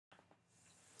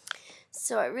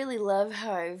So I really love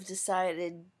how I've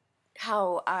decided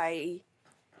how I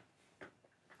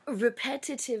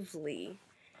repetitively,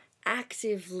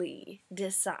 actively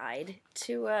decide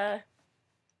to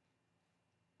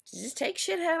just take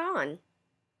shit head on.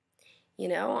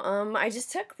 I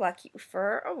just took Lucky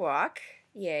for a walk.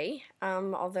 Yay.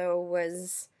 Although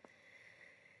was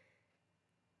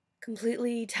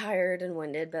completely tired and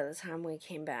winded by the time we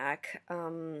came back.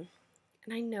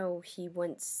 And I know he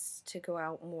wants to go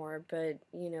out more, but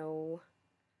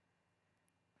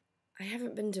I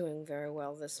haven't been doing very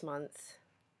well this month,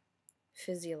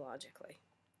 physiologically.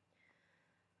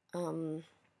 Doing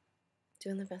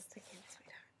the best I can, sweetheart.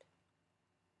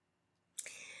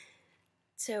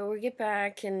 So we get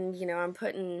back, and I'm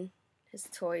putting his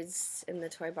toys in the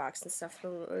toy box and stuff.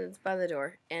 It's by the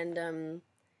door, and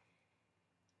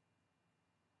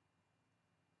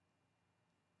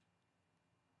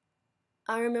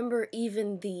I remember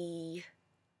even the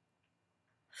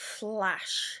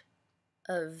flash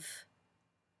of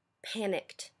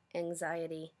panicked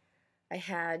anxiety I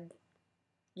had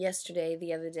yesterday,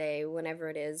 the other day, whenever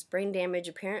it is. Brain damage,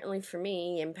 apparently for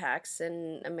me, impacts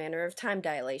in a manner of time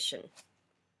dilation.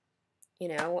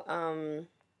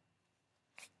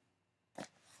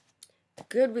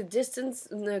 Good with distance,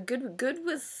 no, good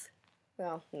with,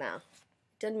 well, no.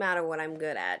 Doesn't matter what I'm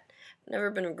good at.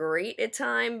 Never been great at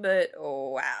time, but oh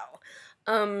wow.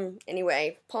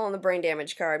 Anyway, pulling the brain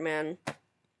damage card, man.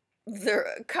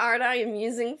 The card I am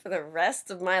using for the rest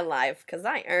of my life, because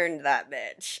I earned that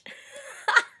bitch.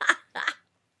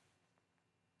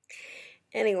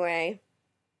 Anyway.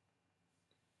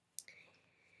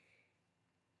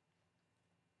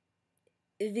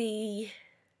 The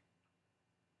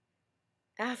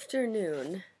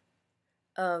afternoon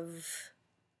of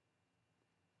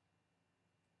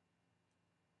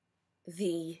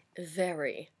the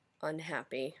very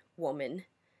unhappy woman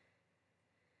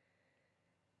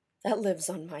that lives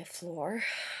on my floor,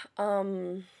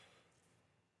 got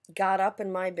up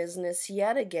in my business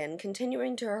yet again,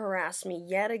 continuing to harass me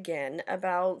yet again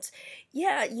about,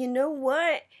 yeah, you know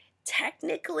what?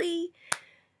 Technically,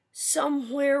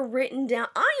 somewhere written down,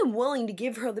 I am willing to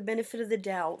give her the benefit of the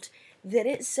doubt that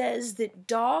it says that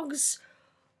dogs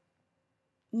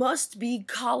must be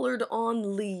collared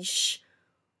on leash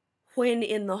when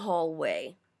in the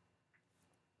hallway.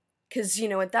 Because,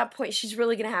 at that point, she's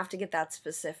really going to have to get that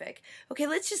specific. Okay,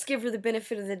 let's just give her the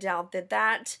benefit of the doubt that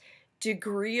that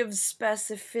degree of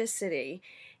specificity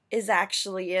is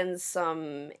actually in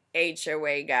some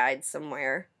HOA guide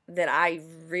somewhere that I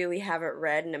really haven't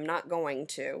read and I'm not going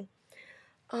to.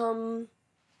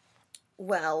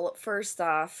 Well, first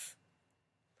off,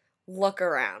 look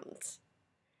around.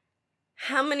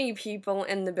 How many people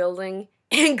in the building,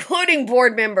 including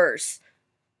board members,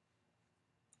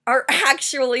 are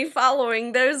actually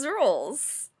following those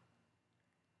rules?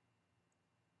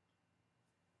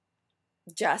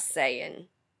 Just saying.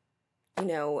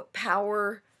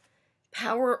 Power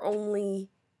only,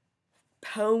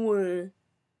 the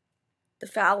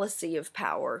fallacy of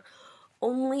power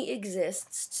only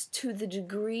exists to the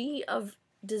degree of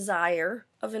desire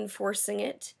of enforcing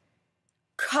it,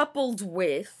 coupled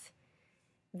with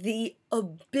the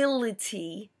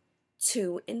ability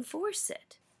to enforce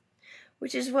it.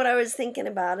 Which is what I was thinking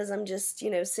about as I'm just,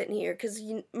 sitting here, because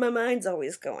my mind's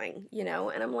always going, and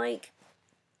I'm like,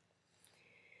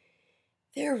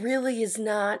 there really is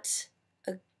not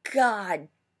a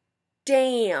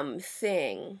goddamn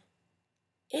thing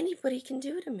anybody can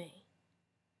do to me.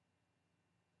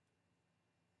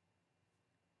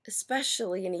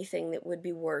 Especially anything that would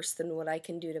be worse than what I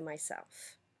can do to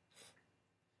myself.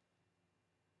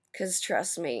 'Cause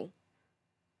trust me,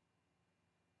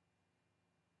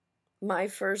 my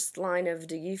first line of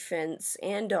defense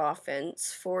and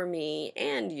offense for me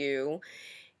and you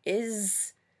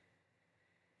is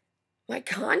my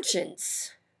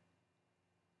conscience.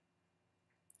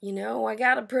 I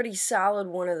got a pretty solid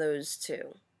one of those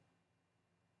too.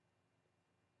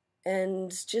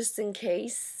 And just in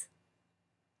case,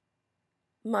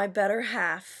 my better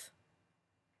half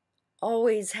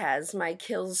always has my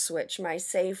kill switch, my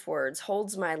safe words,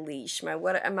 holds my leash,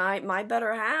 my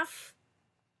better half.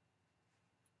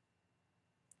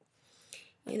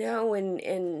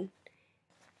 And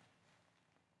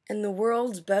the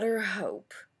world's better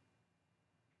hope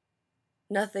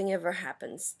nothing ever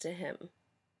happens to him,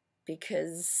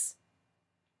 because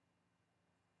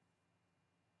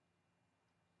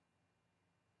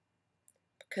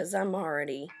I'm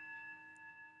already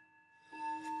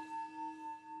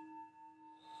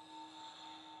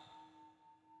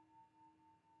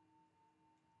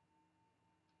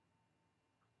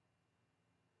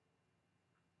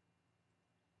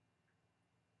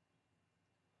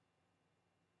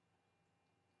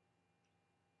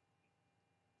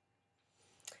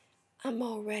I'm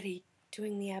already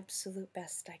doing the absolute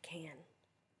best I can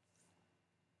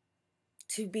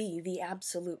to be the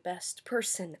absolute best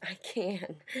person I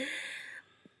can.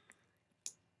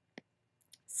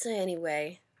 So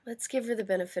anyway, let's give her the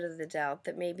benefit of the doubt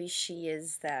that maybe she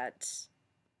is that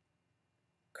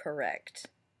correct.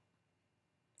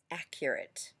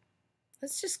 Accurate.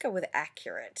 Let's just go with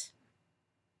accurate.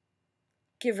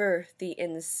 Give her the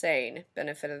insane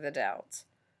benefit of the doubt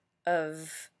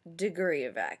of degree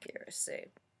of accuracy.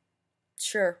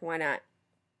 Sure, why not?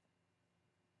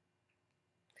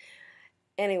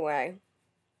 Anyway,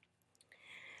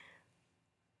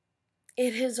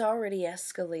 it has already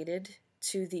escalated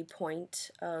to the point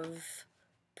of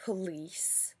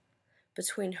police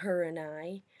between her and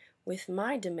I, with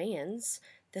my demands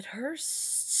that her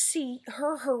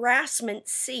harassment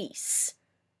cease.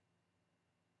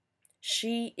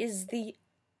 She is the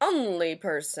only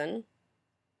person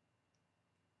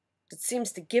that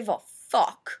seems to give a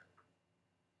fuck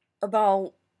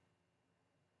about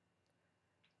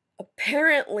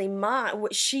apparently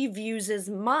what she views as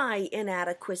my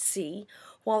inadequacy,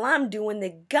 while I'm doing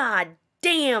the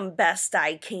goddamn best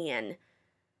I can.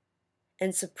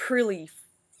 And some pretty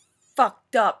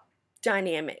fucked up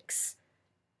dynamics.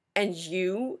 And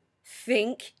you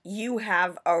think you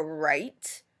have a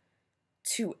right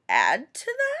to add to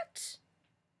that?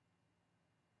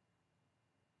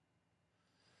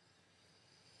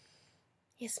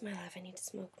 Yes, my love, I need to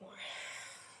smoke more.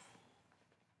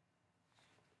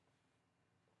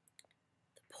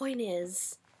 The point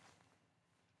is,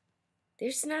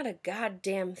 there's not a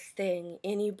goddamn thing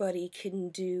anybody can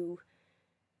do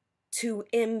to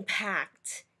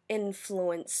impact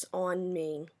influence on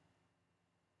me.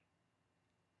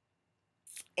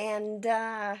 And,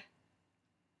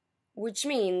 which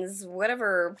means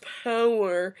whatever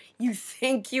power you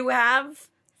think you have,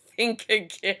 think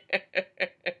again.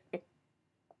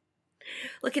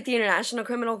 Look at the International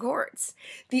Criminal Courts.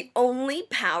 The only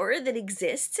power that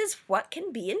exists is what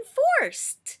can be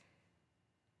enforced.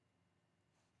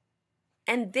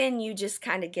 And then you just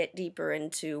kind of get deeper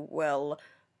into, well,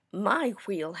 my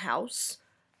wheelhouse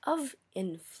of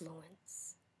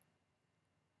influence.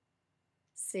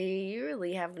 See, you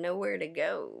really have nowhere to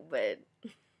go, but...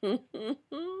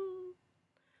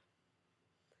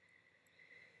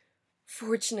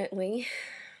 Fortunately,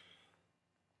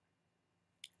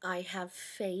 I have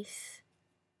faith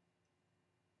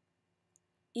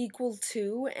equal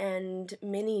to and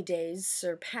many days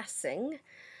surpassing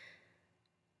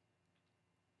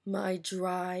my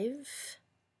drive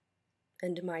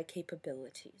and my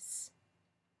capabilities.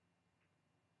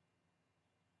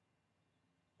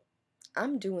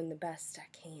 I'm doing the best I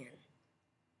can.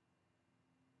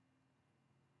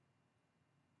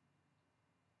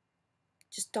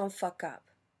 Just don't fuck up.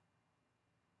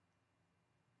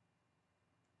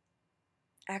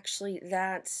 Actually,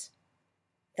 that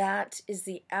is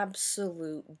the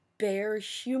absolute bare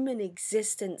human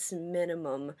existence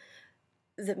minimum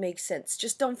that makes sense.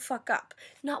 Just don't fuck up.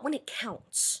 Not when it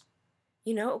counts.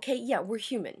 You know, okay, yeah, we're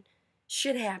human.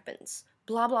 Shit happens.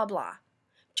 Blah, blah, blah.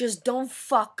 Just don't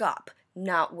fuck up.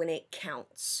 Not when it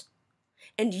counts.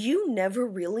 And you never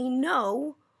really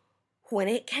know when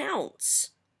it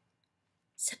counts.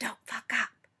 So don't fuck up.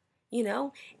 You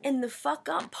know? And the fuck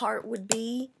up part would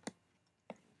be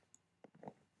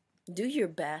do your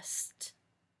best.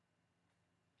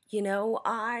 You know,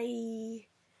 I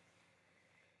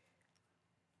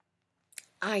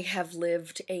have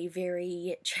lived a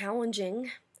very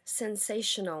challenging,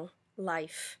 sensational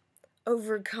life,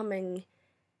 overcoming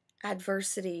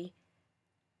adversity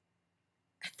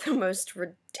at the most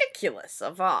ridiculous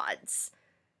of odds.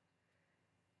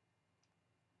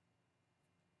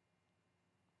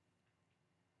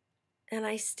 And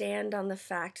I stand on the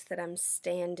fact that I'm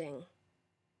standing.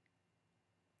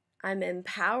 I'm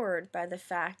empowered by the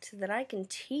fact that I can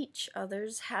teach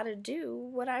others how to do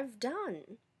what I've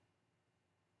done.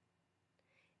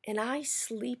 And I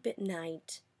sleep at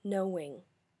night knowing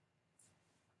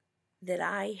that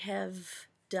I have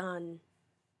done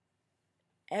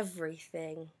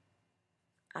everything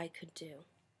I could do.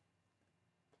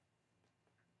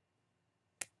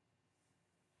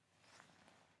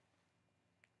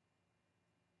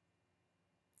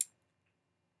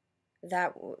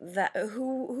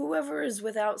 Whoever is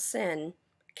without sin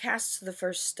casts the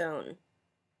first stone.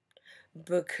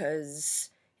 Because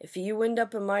if you end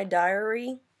up in my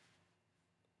diary,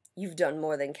 you've done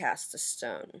more than cast a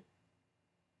stone.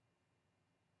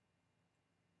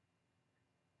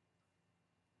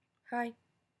 Hi.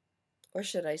 Or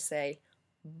should I say,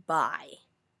 bye.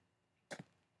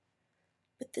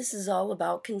 But this is all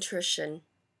about contrition.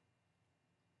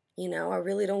 You know, I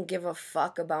really don't give a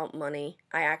fuck about money.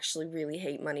 I actually really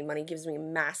hate money. Money gives me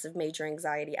massive, major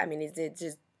anxiety. I mean, it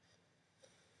just,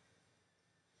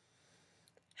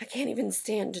 I can't even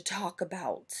stand to talk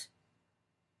about.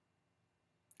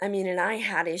 I mean, and I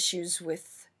had issues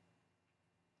with,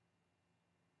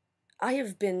 I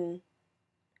have been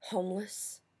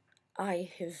homeless.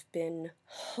 I have been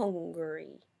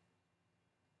hungry.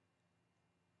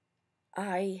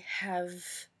 I have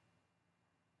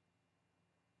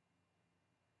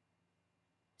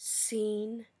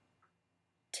seen,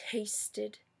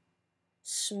 tasted,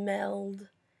 smelled,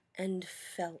 and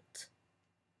felt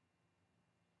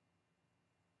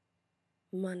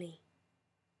money.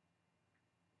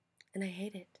 And I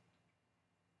hate it.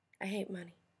 I hate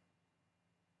money.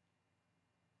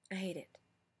 I hate it.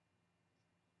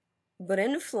 But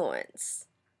influence,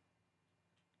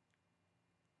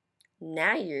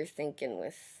 now you're thinking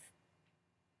with,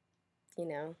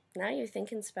 now you're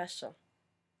thinking special.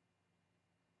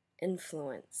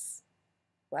 Influence.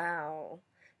 Wow.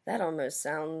 That almost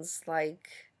sounds like,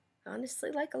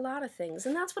 honestly, like a lot of things.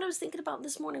 And that's what I was thinking about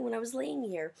this morning when I was laying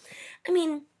here. I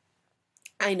mean,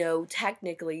 I know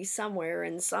technically somewhere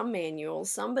in some manual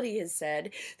somebody has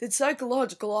said that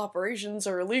psychological operations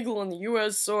are illegal on the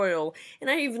US soil. And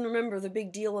I even remember the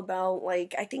big deal about,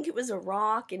 like, I think it was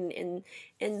Iraq, and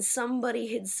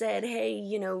somebody had said, hey,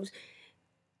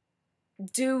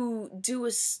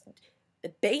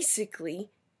 basically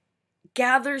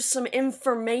gather some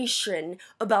information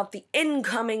about the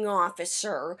incoming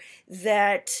officer,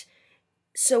 that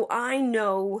so I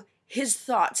know his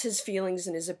thoughts, his feelings,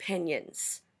 and his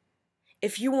opinions.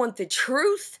 If you want the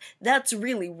truth, that's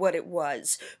really what it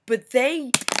was. But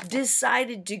they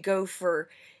decided to go for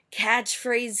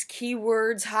catchphrase,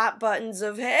 keywords, hot buttons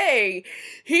of, hey,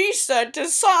 he said to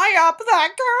psyop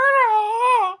that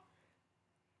girl.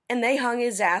 And they hung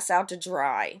his ass out to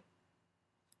dry.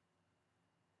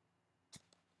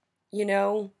 You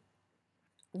know,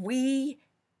 we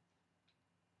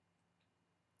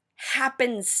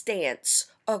happenstance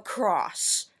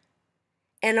across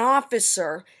an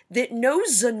officer that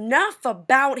knows enough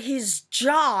about his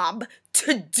job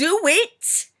to do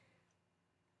it,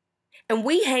 and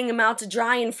we hang him out to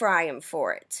dry and fry him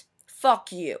for it.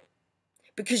 Fuck you.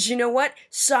 Because you know what?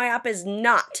 PSYOP is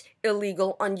not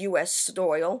illegal on US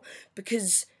soil,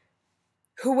 because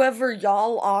whoever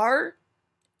y'all are,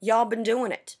 y'all been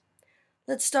doing it.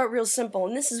 Let's start real simple,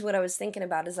 and this is what I was thinking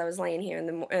about as I was laying here as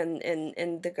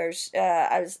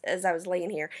I was laying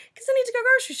here, because I need to go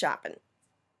grocery shopping.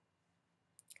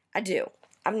 I do.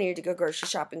 I've needed to go grocery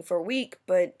shopping for a week,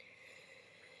 but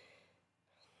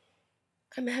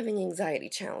I'm having anxiety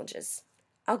challenges.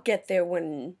 I'll get there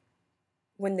when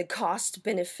the cost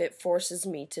benefit forces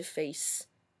me to face.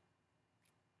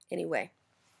 Anyway,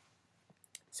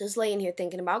 so I was laying here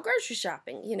thinking about grocery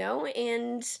shopping,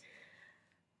 and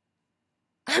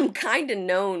I'm kind of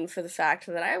known for the fact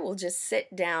that I will just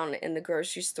sit down in the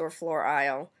grocery store floor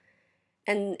aisle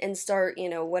and start,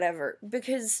 whatever,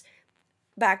 because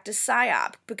back to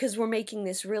PSYOP, because we're making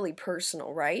this really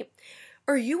personal, right?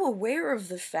 Are you aware of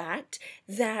the fact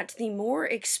that the more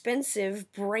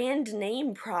expensive brand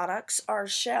name products are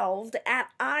shelved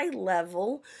at eye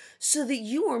level so that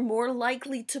you are more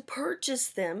likely to purchase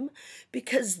them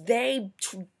because they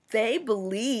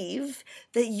believe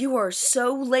that you are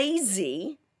so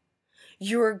lazy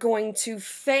you're going to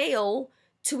fail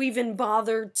to even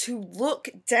bother to look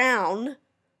down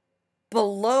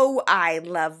below eye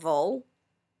level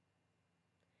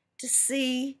to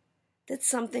see that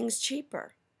something's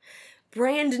cheaper.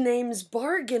 Brand names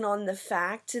bargain on the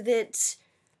fact that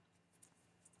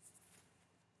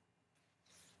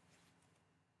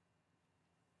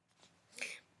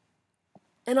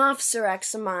an Officer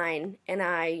X of mine and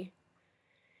I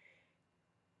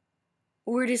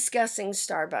were discussing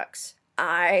Starbucks.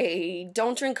 I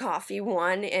don't drink coffee,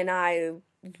 one, and I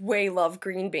way love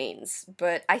green beans,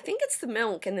 but I think it's the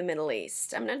milk in the Middle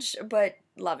East. I'm not sure, but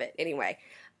love it anyway.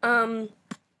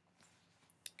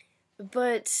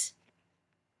 But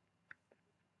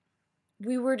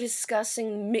we were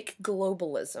discussing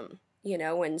McGlobalism,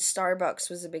 and Starbucks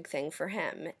was a big thing for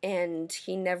him, and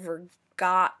he never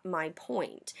got my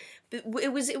point. But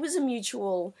it was a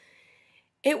mutual.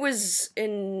 It was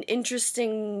an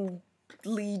interestingly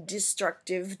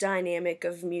destructive dynamic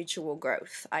of mutual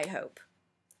growth, I hope.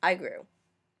 I grew.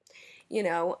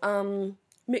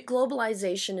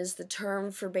 McGlobalization is the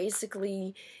term for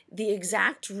basically the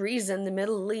exact reason the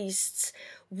Middle East's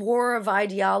war of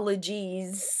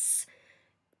ideologies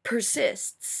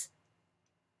persists.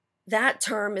 That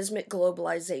term is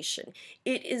McGlobalization.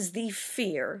 It is the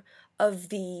fear of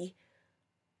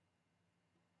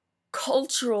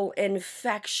cultural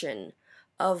infection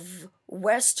of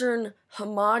Western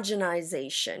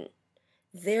homogenization,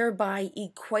 thereby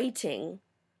equating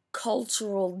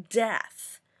cultural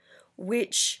death,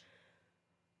 which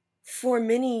for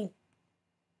many,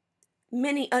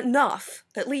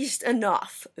 at least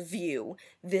enough, view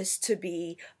this to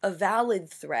be a valid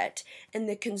threat, and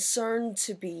the concern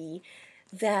to be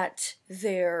that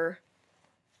their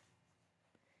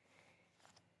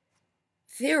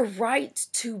right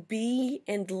to be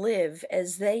and live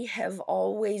as they have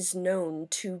always known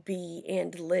to be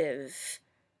and live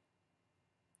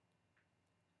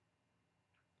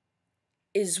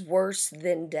is worse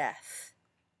than death.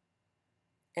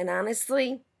 And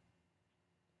honestly,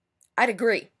 I'd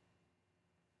agree.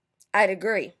 I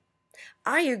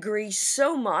agree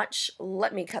so much.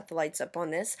 Let me cut the lights up on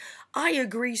this. I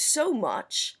agree so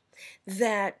much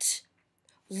that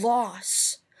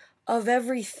loss of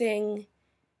everything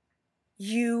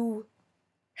you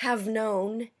have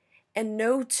known and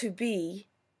know to be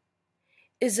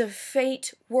is a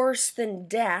fate worse than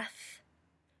death.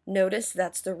 Notice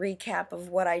that's the recap of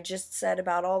what I just said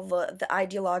about all the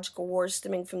ideological wars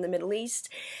stemming from the Middle East.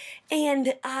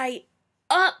 And I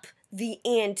up the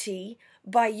ante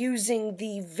by using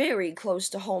the very close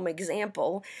to home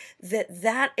example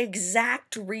that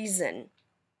exact reason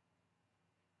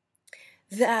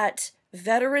that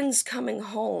veterans coming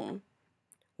home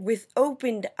with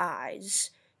opened eyes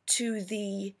to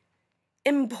the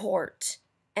import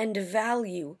and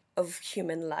value of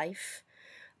human life,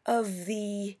 of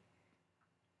the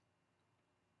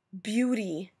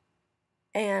beauty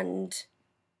and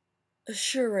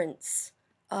assurance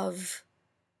of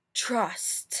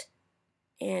trust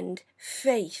and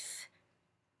faith.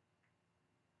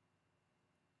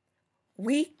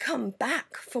 We come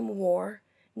back from war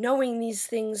knowing these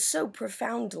things so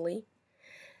profoundly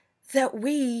that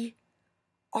we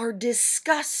are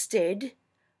disgusted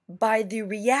by the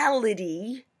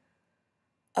reality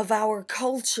of our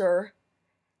culture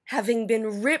having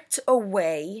been ripped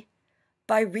away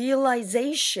by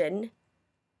realization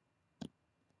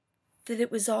that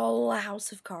it was all a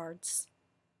house of cards.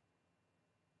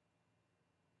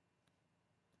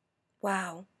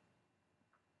 Wow.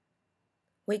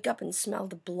 Wake up and smell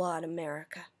the blood,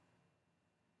 America.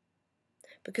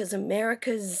 Because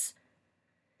America's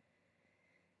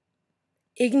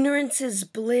ignorance is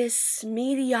bliss,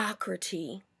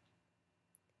 mediocrity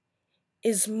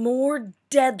is more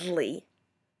deadly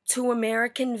to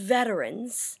American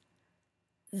veterans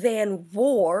than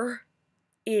war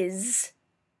is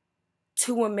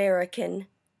to American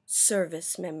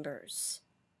service members.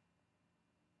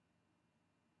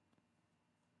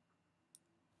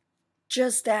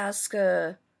 Just ask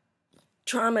a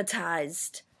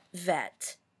traumatized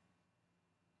vet.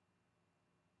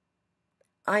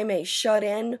 I'm a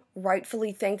shut-in,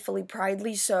 rightfully, thankfully,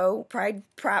 proudly so.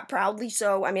 Proudly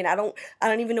so. I mean, I don't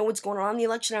even know what's going on in the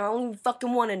election. I don't even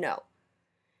fucking want to know.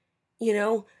 You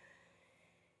know?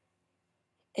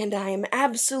 And I am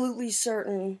absolutely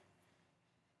certain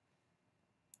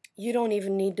you don't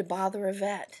even need to bother a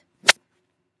vet.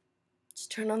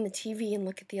 Just turn on the TV and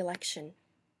look at the election.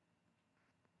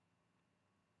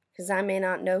 Because I may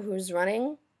not know who's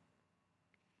running,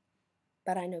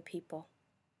 but I know people.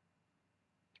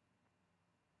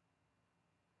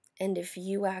 And if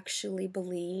you actually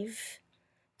believe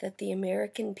that the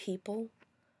American people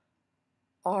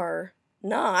are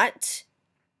not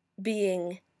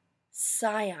being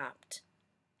psyoped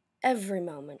every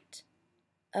moment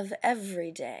of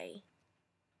every day,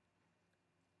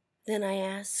 then I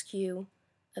ask you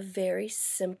a very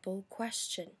simple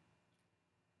question.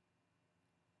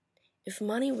 If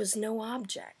money was no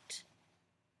object,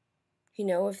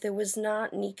 if there was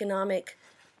not an economic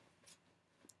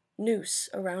noose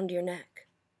around your neck,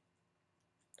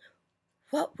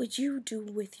 what would you do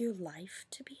with your life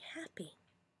to be happy?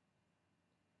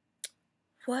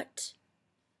 What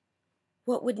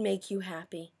would make you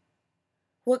happy?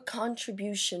 What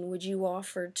contribution would you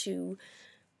offer to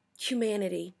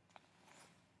humanity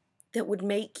that would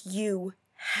make you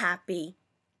happy?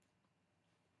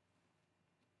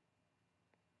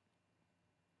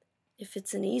 If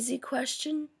it's an easy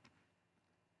question,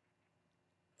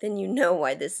 then you know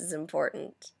why this is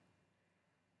important.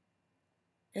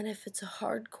 And if it's a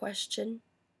hard question,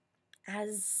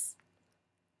 as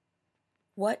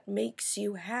what makes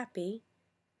you happy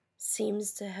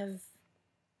seems to have,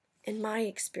 in my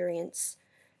experience,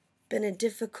 been a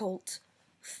difficult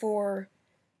for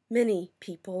many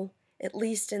people, at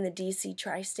least in the DC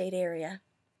tri-state area.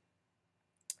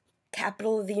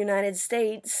 Capital of the United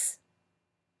States,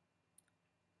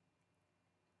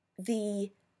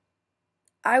 the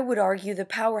I would argue, the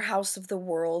powerhouse of the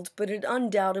world, but it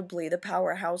undoubtedly the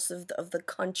powerhouse of the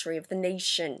country, of the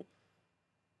nation.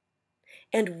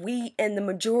 And we and the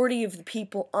majority of the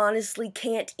people honestly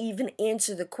can't even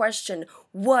answer the question,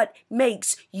 what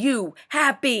makes you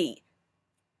happy?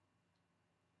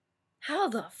 How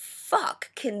the fuck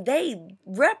can they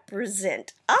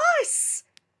represent us?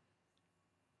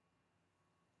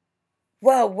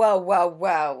 Whoa, whoa, whoa,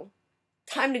 whoa.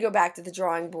 Time to go back to the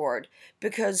drawing board.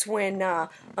 Because when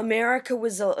America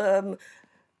was allowed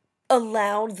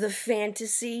the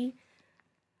fantasy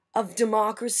of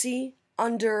democracy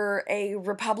under a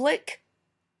republic,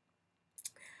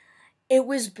 it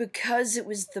was because it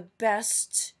was the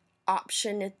best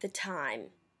option at the time.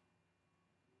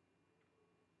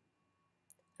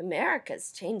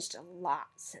 America's changed a lot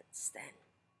since then.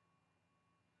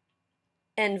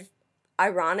 And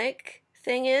ironic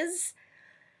thing is,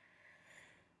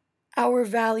 our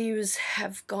values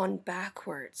have gone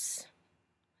backwards.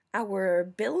 Our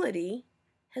ability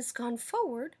has gone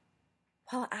forward,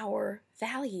 while our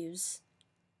values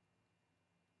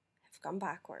have gone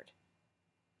backward.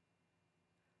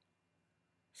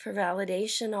 For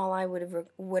validation, all I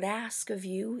would ask of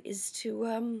you is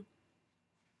to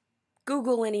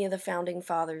Google any of the founding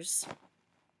fathers.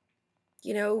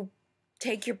 You know,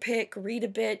 take your pick, read a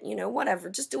bit, whatever.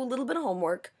 Just do a little bit of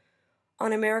homework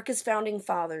on America's founding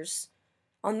fathers,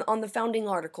 on the founding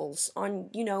articles, on,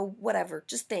 whatever.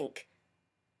 Just think.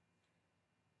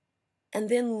 And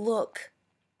then look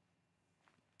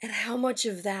at how much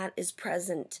of that is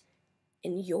present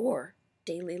in your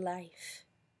daily life.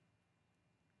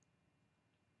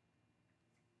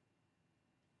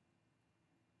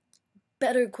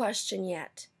 Better question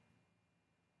yet.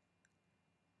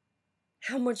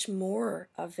 How much more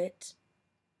of it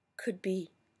could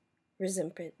be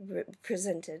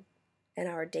presented in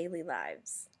our daily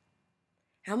lives?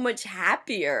 How much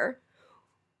happier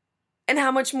and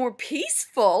how much more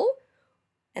peaceful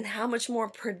and how much more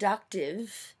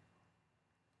productive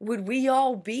would we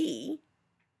all be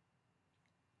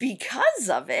because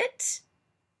of it?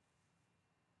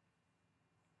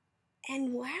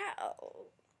 And wow.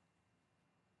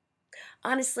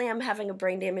 Honestly, I'm having a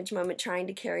brain damage moment trying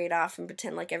to carry it off and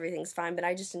pretend like everything's fine, but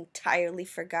I just entirely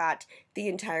forgot the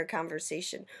entire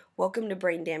conversation. Welcome to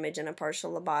brain damage and a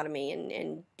partial lobotomy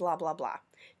and blah, blah, blah.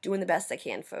 Doing the best I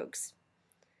can, folks.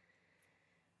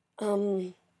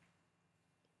 I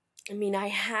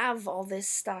have all this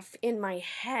stuff in my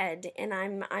head, and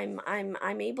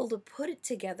I'm able to put it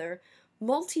together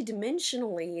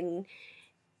multidimensionally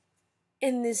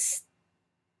in this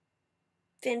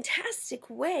fantastic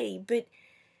way, but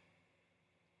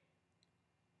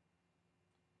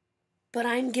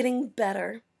I'm getting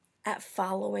better at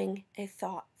following a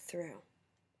thought through.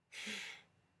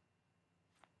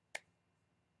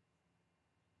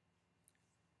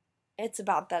 It's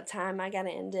about that time. I gotta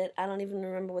end it. I don't even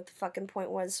remember what the fucking point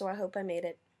was, so I hope I made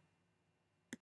it.